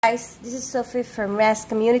Guys, this is Sophie from RAS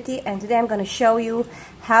Community, and today I'm going to show you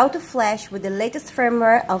how to flash with the latest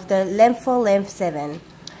firmware of the lemfo lem7.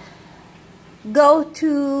 Go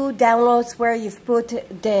to downloads where you've put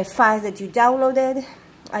the files that you downloaded.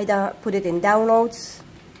 I put it in downloads.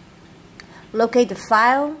 Locate the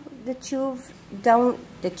file that you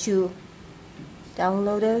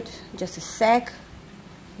downloaded. Just a sec.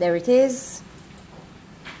 There it is.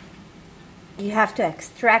 You have to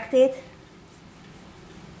extract it.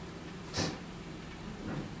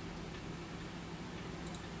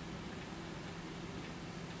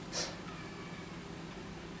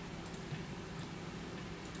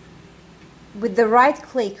 With the right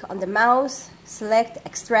click on the mouse, select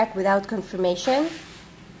extract without confirmation.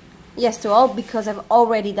 Yes to all, because I've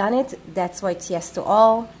already done it. That's why it's yes to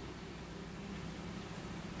all.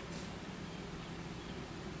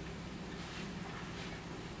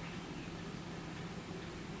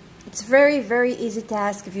 It's very easy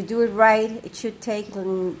task. If you do it right, it should take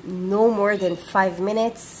no more than 5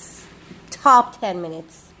 minutes, top 10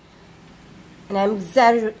 minutes. And I'm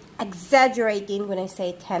exaggerating when I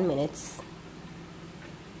say 10 minutes.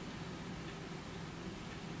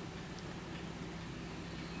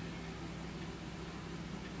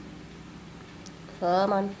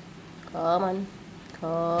 Come on, come on,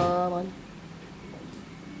 come on.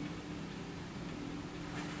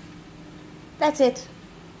 That's it.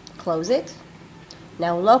 Close it.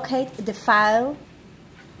 Now locate the file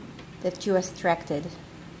that you extracted.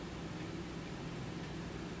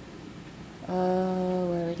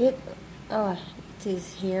 Where is it? Oh, it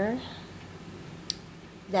is here.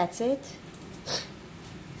 That's it.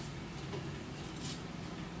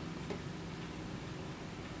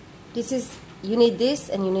 This is, you need this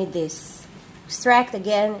and you need this. Extract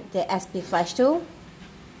again the SP flash tool.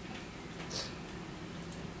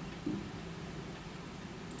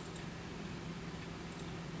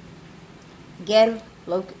 Again,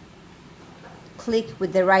 click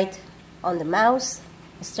with the right on the mouse,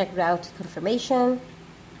 extract without confirmation,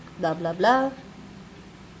 blah blah blah.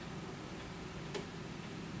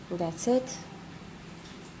 That's it.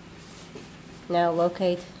 Now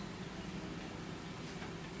locate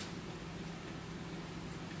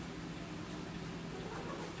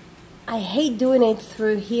I hate doing it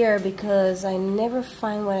through here because I never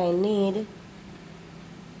find what I need,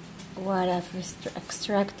 what I've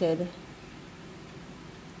extracted.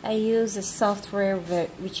 I use a software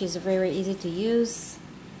which is very easy to use.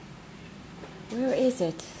 Where is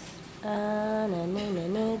it?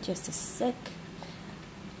 No, just a sec.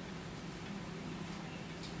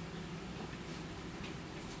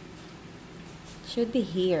 Should be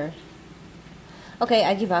here. Okay,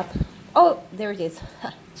 I give up. Oh, there it is.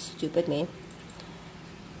 Stupid me.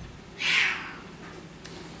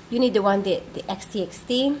 You need the one, the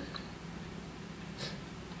XTXT.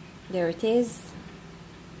 There it is.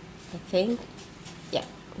 I think. Yeah,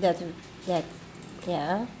 that,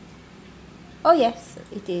 yeah. Oh yes,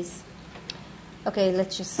 it is. Okay,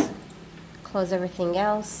 let's just close everything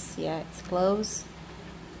else. Yeah, it's closed.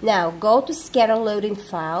 Now, go to scatter loading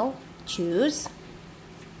file, choose.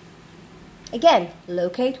 Again,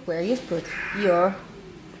 locate where you've put your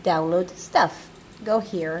download stuff. Go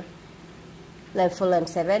here, lemfo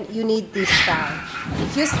lem7. You need this file.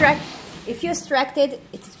 If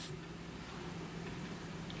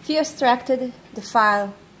you extracted the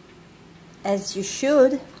file as you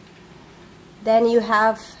should, then you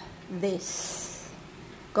have this.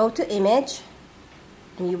 Go to image,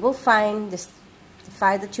 and you will find the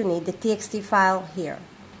file that you need, the txt file here.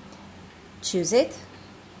 Choose it.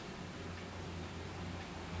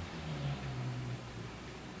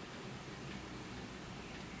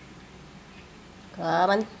 Come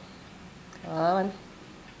on, come on.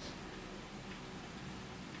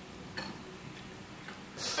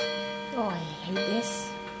 Oh, I hate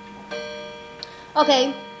this.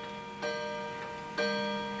 Okay.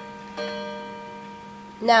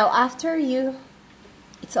 Now, after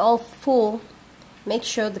it's all full, make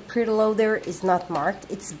sure the preloader is not marked.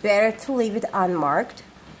 It's better to leave it unmarked.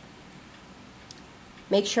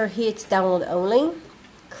 Make sure here it's download only.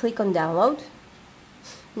 Click on download.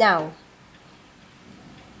 Now,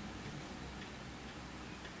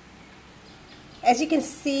 as you can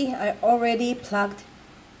see, I already plugged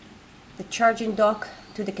the charging dock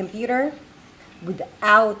to the computer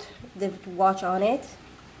without the watch on it.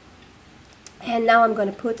 And now I'm going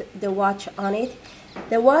to put the watch on it.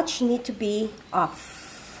 The watch needs to be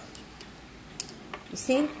off. You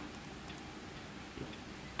see?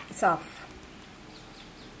 It's off.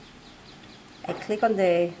 I click on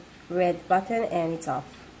the red button and it's off.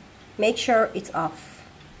 Make sure it's off.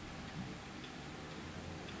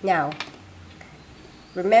 Now,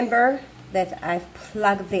 Remember that I've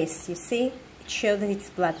plugged this. You see? It shows that it's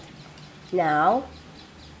plugged. Now,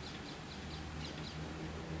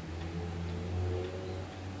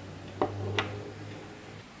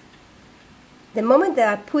 the moment that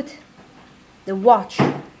I put the watch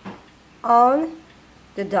on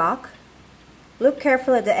the dock, look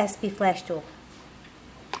carefully at the SP flash tool.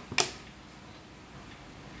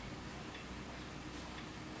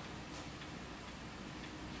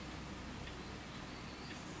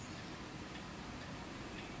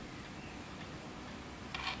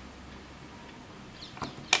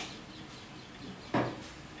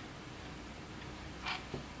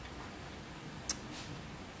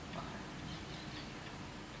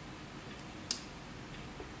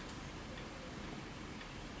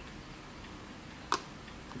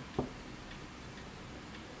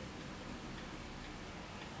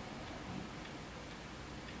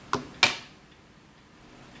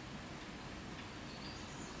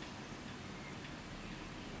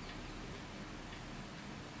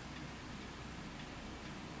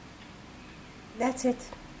 That's it,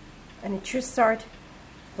 and it should start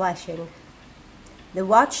flashing. The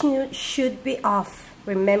watch should be off.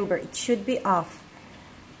 Remember, it should be off,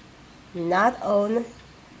 not on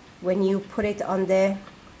when you put it on the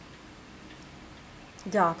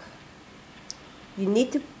dock. You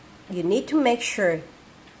need to make sure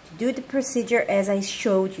to do the procedure as I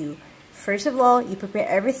showed you. First of all, you prepare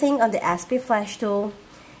everything on the SP flash tool,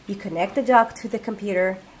 you connect the dock to the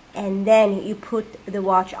computer, and then you put the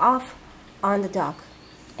watch off on the dock,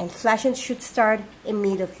 and flashing should start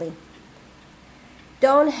immediately.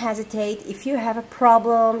 Don't hesitate. If you have a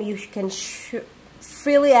problem, you can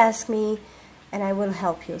freely ask me and I will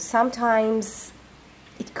help you. Sometimes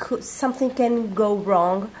something can go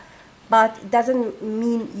wrong, but it doesn't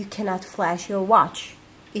mean you cannot flash your watch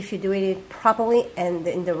if you do it properly and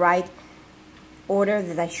in the right order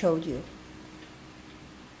that I showed you.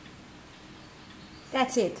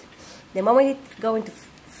 That's it. The moment it's going to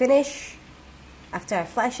finish, after I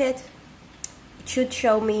flash it, it should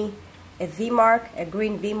show me a V mark, a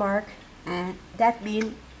green V mark, and that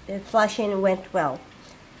means the flashing went well.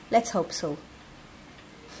 Let's hope so.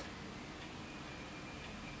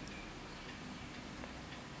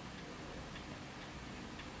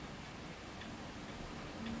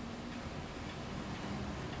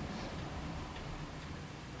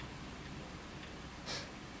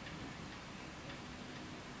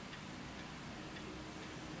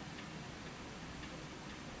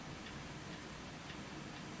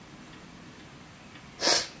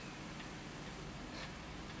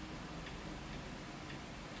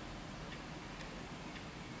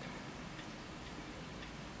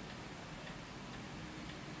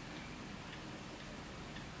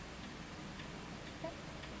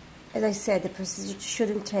 As I said, the procedure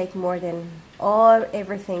shouldn't take more than,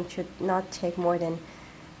 everything should not take more than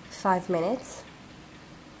 5 minutes.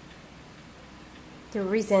 The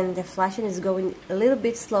reason the flashing is going a little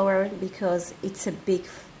bit slower because it's a big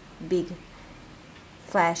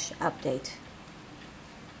flash update.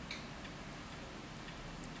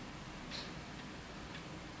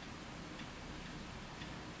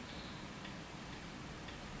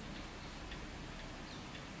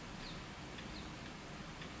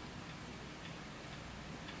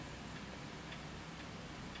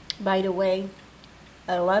 By the way,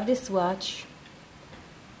 I love this watch.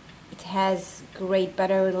 It has great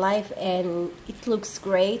battery life and it looks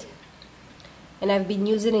great. And I've been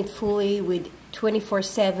using it fully with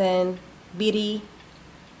 24/7 BT,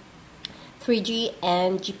 3G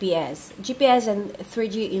and GPS. GPS and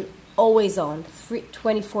 3G is always on,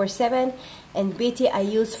 24/7, and BT I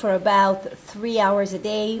use for about 3 hours a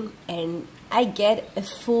day, and I get a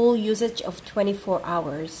full usage of 24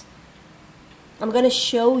 hours. I'm going to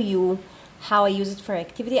show you how I use it for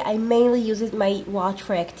activity. I mainly use my watch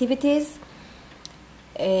for activities.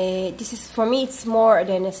 This is, for me, it's more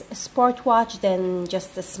than a sport watch than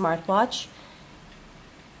just a smartwatch.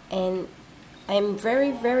 And I'm very,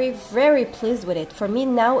 very, very pleased with it. For me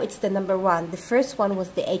now, it's the number one. The first one was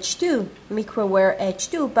the H2, Microware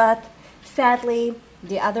H2, but sadly,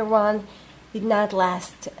 the other one did not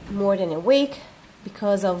last more than a week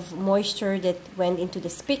because of moisture that went into the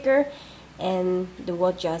speaker, and the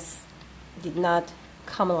watch just did not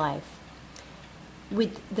come alive.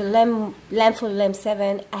 With the lemfo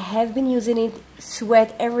lem7, I have been using it,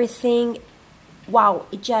 sweat everything. Wow,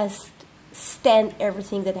 it just stand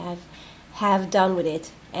everything that I have done with it,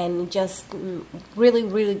 and just really,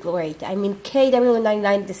 really great. I mean,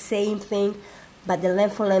 KW99, the same thing, but the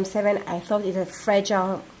lemfo lem7, I thought it's a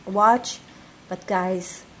fragile watch, but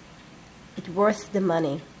guys, it's worth the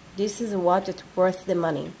money. This is a watch that's worth the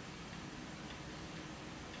money.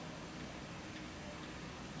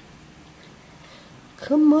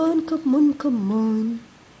 Come on, come on, come on.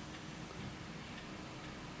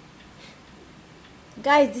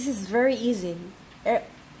 Guys, this is very easy.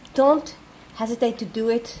 Don't hesitate to do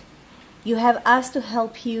it. You have us to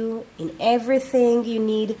help you in everything you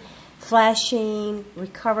need. Flashing,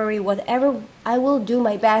 recovery, whatever. I will do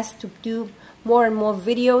my best to do more and more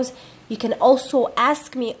videos. You can also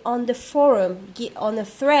ask me on the forum, on the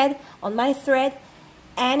thread, on my thread,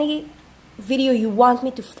 any video you want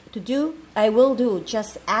me to do, I will do.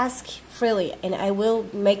 Just ask freely, and I will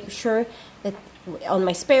make sure that on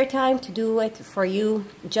my spare time to do it for you,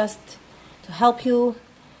 just to help you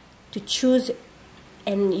to choose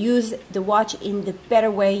and use the watch in the better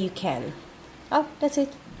way you can. Oh, that's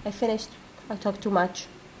it. I finished. I talked too much.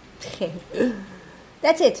 Okay.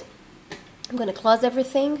 That's it. I'm gonna close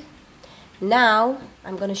everything. Now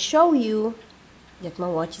I'm gonna show you that my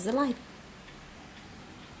watch is alive.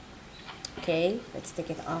 Okay, let's take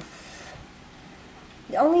it off.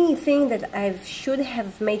 The only thing that I should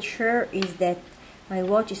have made sure is that my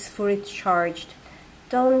watch is fully charged.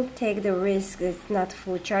 Don't take the risk that it's not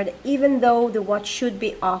fully charged, even though the watch should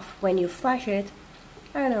be off when you flash it.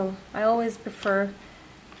 I don't know, I always prefer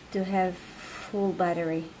to have full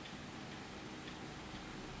battery.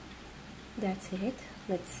 That's it.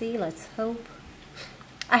 Let's see, let's hope.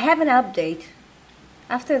 I have an update.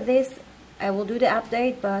 After this I will do the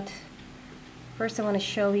update, but first I want to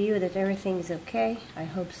show you that everything is okay. I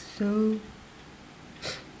hope so.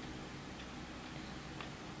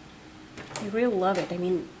 I really love it. I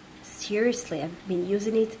mean, seriously, I've been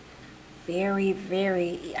using it very,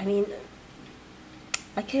 I mean,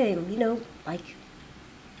 like a, you know, like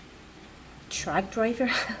truck driver.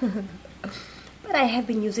 But I have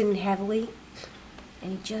been using it heavily,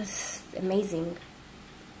 and it's just amazing.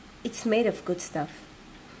 It's made of good stuff.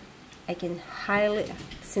 I can highly,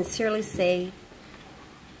 sincerely say,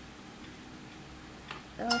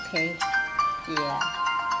 okay, yeah.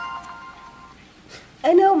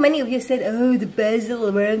 I know many of you said, oh, the bezel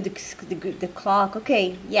around the clock.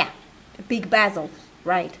 Okay, yeah, a big bezel,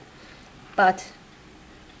 right. But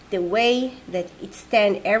the way that it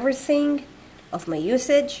stands everything of my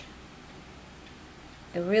usage,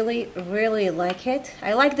 I really like it.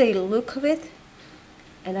 I like the look of it,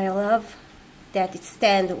 and I love that it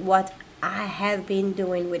stands what I have been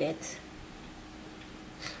doing with it.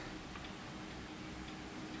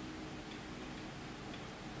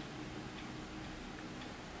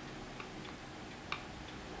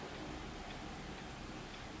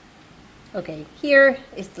 Okay, here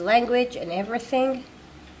is the language and everything.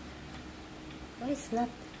 Why it's not?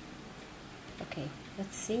 Okay,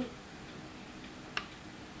 let's see.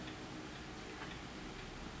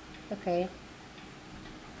 Okay.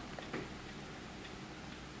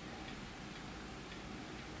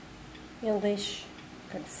 English,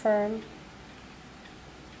 confirm.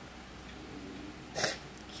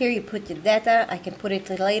 Here you put the data. I can put it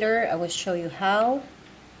later. I will show you how.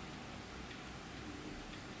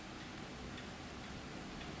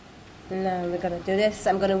 Now we're gonna do this.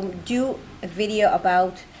 I'm gonna do a video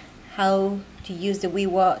about how to use the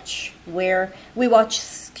WeWatch,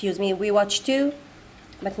 WeWatch 2,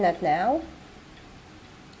 but not now.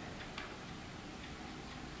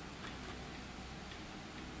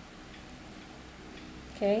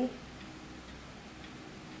 Okay.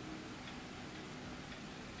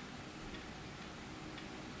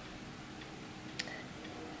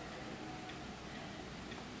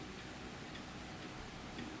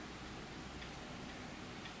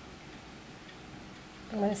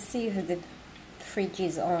 I'm going to see if the 3G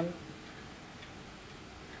is on.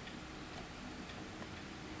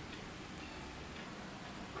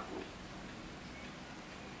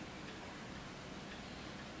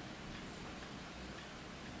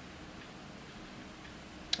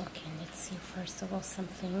 Okay, let's see first of all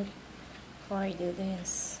something before I do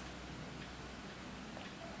this.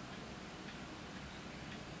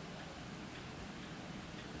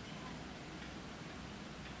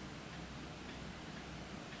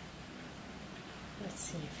 Let's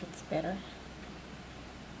see if it's better.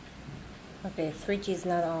 Okay, 3G is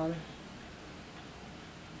not on.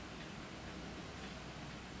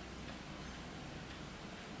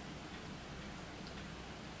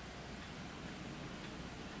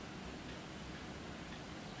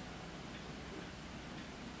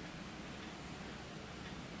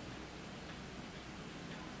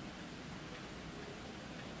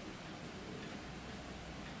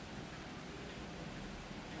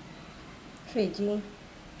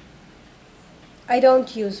 I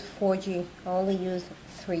don't use 4G, I only use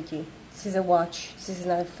 3G. This is a watch, this is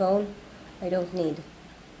not a phone. I don't need.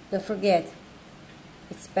 Don't forget,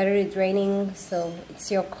 It's battery draining, so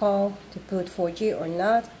it's your call to put 4G or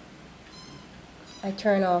not. I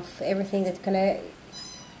turn off everything that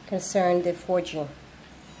concern the 4G.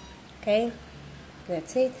 Okay,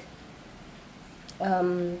 that's it. I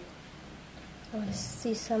want to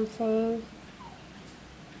see something.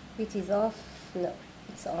 It is off. No,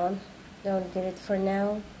 it's on. Don't get it for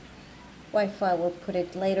now. Wi-Fi, we'll put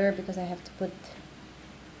it later because I have to put.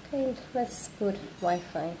 Okay, let's put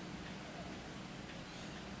Wi-Fi.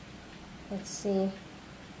 Let's see.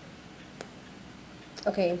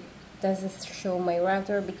 Okay, doesn't show my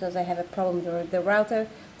router because I have a problem with the router.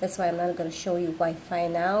 That's why I'm not going to show you Wi-Fi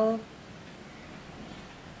now.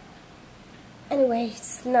 Anyway,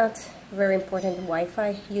 it's not very important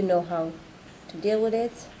Wi-Fi. You know how to deal with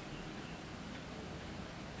it.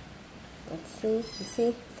 Let's see. You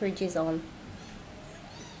see? 3G is on.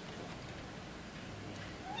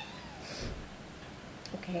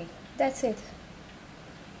 Okay, that's it.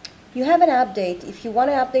 You have an update. If you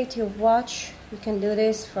want to update your watch, you can do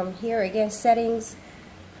this from here. Again, settings,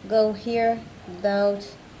 go here, without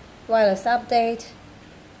wireless update,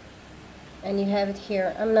 and you have it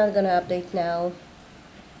here. I'm not gonna update now.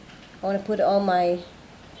 I want to put all my,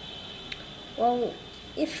 well,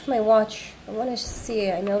 if my watch, I want to see,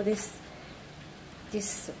 I know this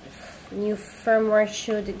new firmware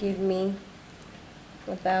should give me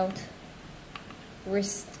about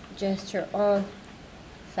wrist gesture on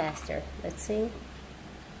faster. Let's see.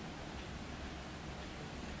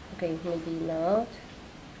 Okay, maybe not.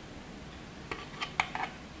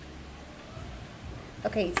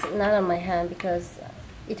 Okay, it's not on my hand because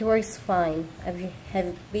it works fine. I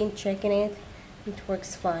have been checking it. It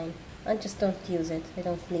works fine. I just don't use it. I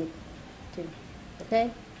don't need to.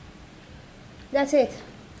 Okay? That's it.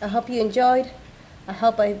 I hope you enjoyed. I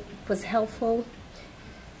hope I was helpful.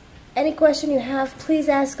 Any question you have, please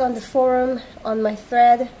ask on the forum, on my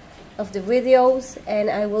thread of the videos, and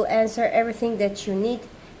I will answer everything that you need.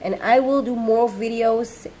 And I will do more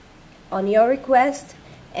videos on your request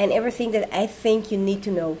and everything that I think you need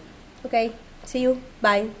to know. Okay, see you.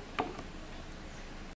 Bye.